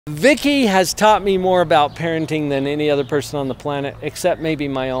Vicki has taught me more about parenting than any other person on the planet, except maybe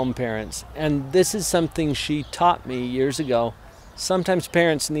my own parents. And this is something she taught me years ago. Sometimes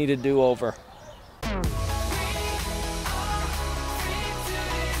parents need a do-over.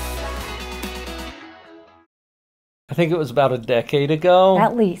 I think it was about a decade ago.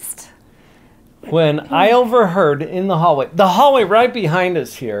 At least. When I overheard in the hallway right behind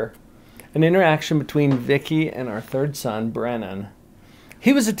us here, an interaction between Vicki and our third son, Brennan.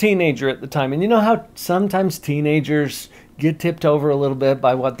 He was a teenager at the time, and you know how sometimes teenagers get tipped over a little bit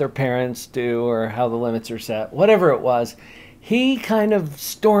by what their parents do or how the limits are set, whatever it was. He kind of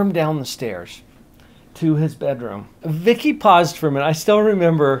stormed down the stairs to his bedroom. Vicki paused for a minute. I still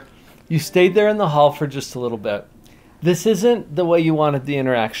remember you stayed there in the hall for just a little bit. This isn't the way you wanted the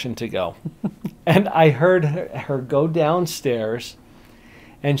interaction to go. And I heard her go downstairs,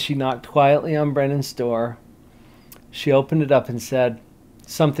 and she knocked quietly on Brennan's door. She opened it up and said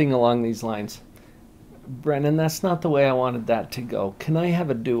something along these lines. Brennan, that's not the way I wanted that to go. Can I have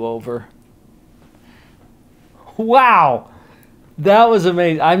a do-over? Wow! That was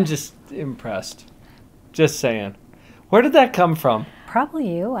amazing. I'm just impressed. Just saying. Where did that come from?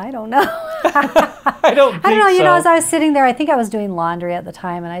 Probably you. I don't know. I don't know. You know, as I was sitting there, I think I was doing laundry at the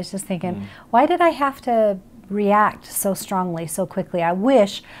time, and I was just thinking, why did I have to react so strongly, so quickly? I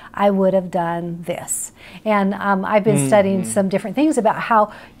wish I would have done this. And I've been studying some different things about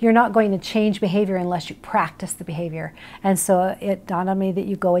how you're not going to change behavior unless you practice the behavior. And so it dawned on me that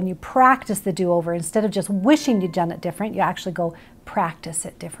you go and you practice the do-over. Instead of just wishing you'd done it different, you actually go practice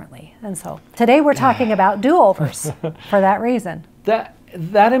it differently. And so today we're talking about do-overs for that reason.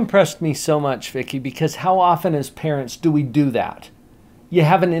 That impressed me so much, Vicki, because how often as parents do we do that? You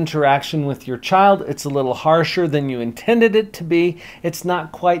have an interaction with your child, it's a little harsher than you intended it to be, it's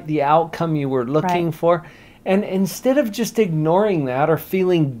not quite the outcome you were looking for, and instead of just ignoring that or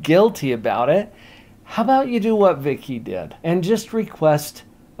feeling guilty about it, how about you do what Vicki did and just request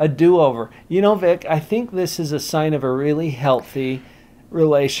a do-over? You know, Vic, I think this is a sign of a really healthy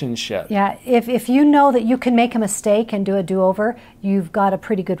relationship. Yeah, if you know that you can make a mistake and do a do-over, you've got a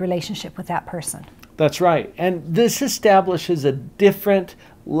pretty good relationship with that person. That's right. And this establishes a different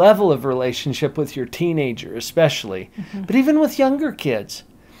level of relationship with your teenager, especially, but even with younger kids.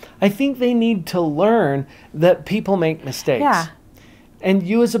 I think they need to learn that people make mistakes. Yeah. And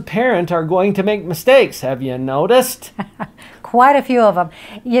you as a parent are going to make mistakes. Have you noticed? Quite a few of them.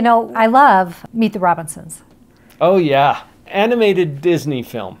 You know, I love Meet the Robinsons. Oh, yeah. Animated Disney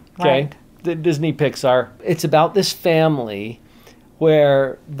film, okay? Right. The Disney Pixar. It's about this family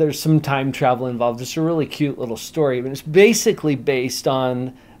where there's some time travel involved. It's a really cute little story, but it's basically based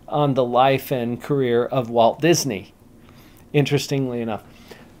on the life and career of Walt Disney, interestingly enough.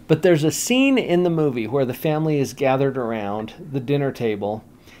 But there's a scene in the movie where the family is gathered around the dinner table,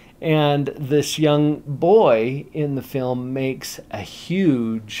 and this young boy in the film makes a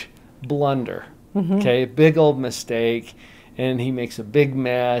huge blunder, okay, a big old mistake, and he makes a big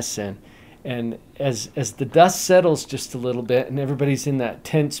mess, and as the dust settles just a little bit and everybody's in that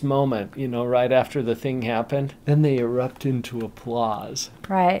tense moment, you know, right after the thing happened, then they erupt into applause.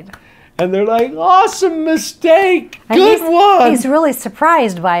 Right. And they're like, awesome mistake, good one. He's really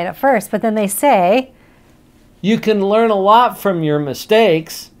surprised by it at first, but then they say, you can learn a lot from your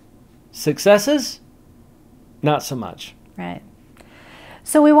mistakes. Successes, not so much. Right.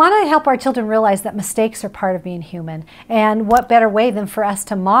 So we want to help our children realize that mistakes are part of being human. And what better way than for us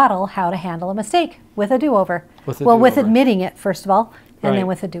to model how to handle a mistake with a do-over? Well, with admitting it, first of all, and then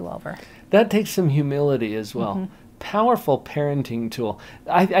with a do-over. That takes some humility as well. Powerful parenting tool.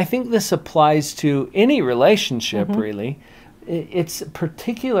 I think this applies to any relationship, really. It's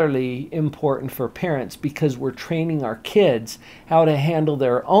particularly important for parents because we're training our kids how to handle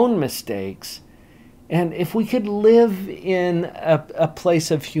their own mistakes. And if we could live in a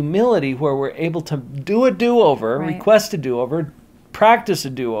place of humility where we're able to do a do-over, request a do-over, practice a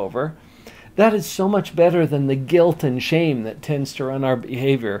do-over, that is so much better than the guilt and shame that tends to run our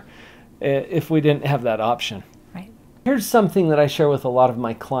behavior if we didn't have that option. Right. Here's something that I share with a lot of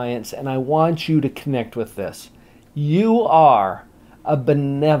my clients, and I want you to connect with this. You are a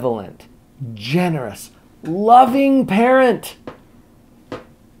benevolent, generous, loving parent.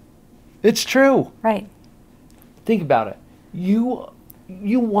 It's true. Right. Think about it. You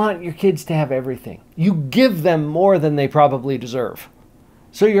want your kids to have everything. You give them more than they probably deserve.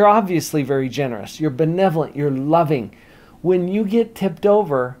 So you're obviously very generous. You're benevolent. You're loving. When you get tipped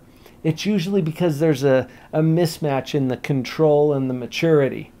over, it's usually because there's a mismatch in the control and the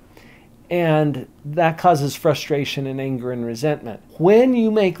maturity. And that causes frustration and anger and resentment. When you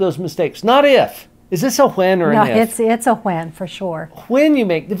make those mistakes, not if, Is this a when or No, an if? it's a when for sure. When you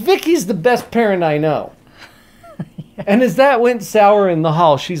make, Vicky's the best parent I know. And as that went sour in the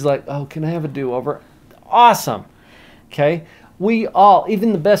hall, she's like, oh, can I have a do-over? Awesome. Okay? We all,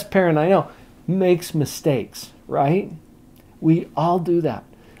 even the best parent I know, makes mistakes, right? We all do that.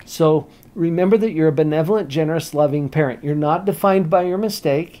 So remember that you're a benevolent, generous, loving parent. You're not defined by your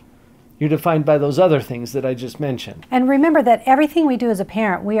mistake. You're defined by those other things that I just mentioned. And remember that everything we do as a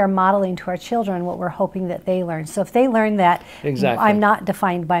parent, we are modeling to our children what we're hoping that they learn. So if they learn that Exactly. I'm not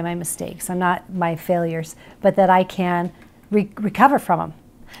defined by my mistakes, I'm not my failures, but that I can recover from them.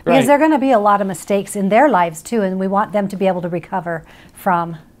 Because Right. there are going to be a lot of mistakes in their lives too, and we want them to be able to recover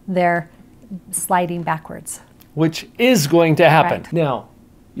from their sliding backwards. Which is going to happen. Right. Now,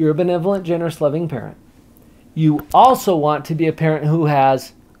 you're a benevolent, generous, loving parent. You also want to be a parent who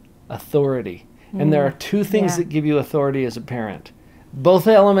has authority. And there are two things that give you authority as a parent. Both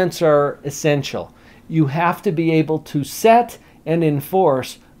elements are essential. You have to be able to set and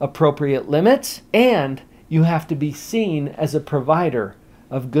enforce appropriate limits, and you have to be seen as a provider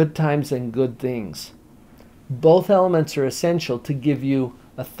of good times and good things. Both elements are essential to give you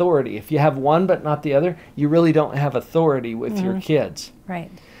authority. If you have one but not the other, you really don't have authority with your kids.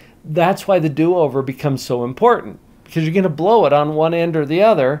 Right. That's why the do-over becomes so important, because you're going to blow it on one end or the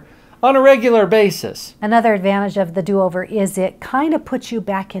other on a regular basis. Another advantage of the do-over is it kind of puts you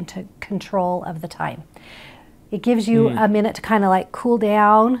back into control of the time. It gives you a minute to kind of like cool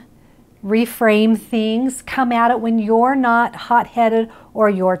down, reframe things, come at it when you're not hot-headed or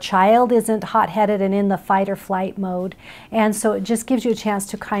your child isn't hot-headed and in the fight or flight mode. And so it just gives you a chance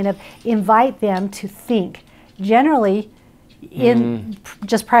to kind of invite them to think. Generally,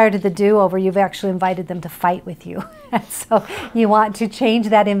 just prior to the do-over, you've actually invited them to fight with you. And so you want to change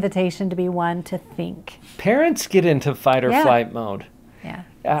that invitation to be one to think. Parents get into fight or flight mode. Yeah.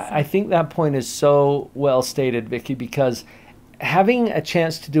 I think that point is so well stated, Vicki, because having a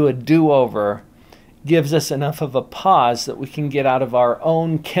chance to do a do-over gives us enough of a pause that we can get out of our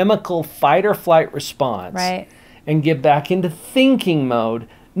own chemical fight or flight response Right. and get back into thinking mode.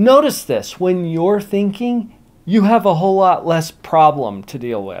 Notice this, when you're thinking, you have a whole lot less problem to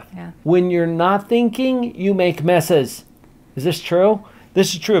deal with. Yeah. When you're not thinking, you make messes. Is this true?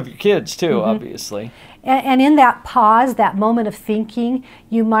 This is true of your kids too, obviously. And in that pause, that moment of thinking,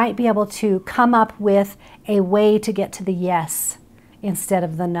 you might be able to come up with a way to get to the yes instead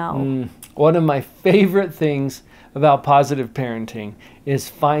of the no. One of my favorite things about positive parenting is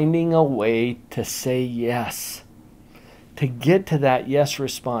finding a way to say yes, to get to that yes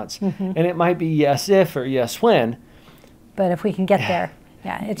response. And it might be yes if or yes when. But if we can get there,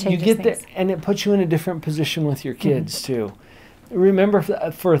 yeah, it changes You get things. there, and it puts you in a different position with your kids too. Remember,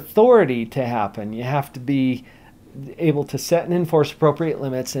 for authority to happen, you have to be able to set and enforce appropriate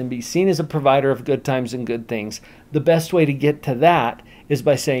limits and be seen as a provider of good times and good things. The best way to get to that is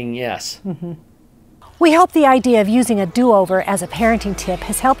by saying yes. We hope the idea of using a do-over as a parenting tip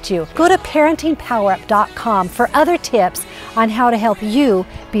has helped you. Go to parentingpowerup.com for other tips on how to help you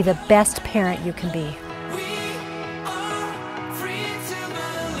be the best parent you can be.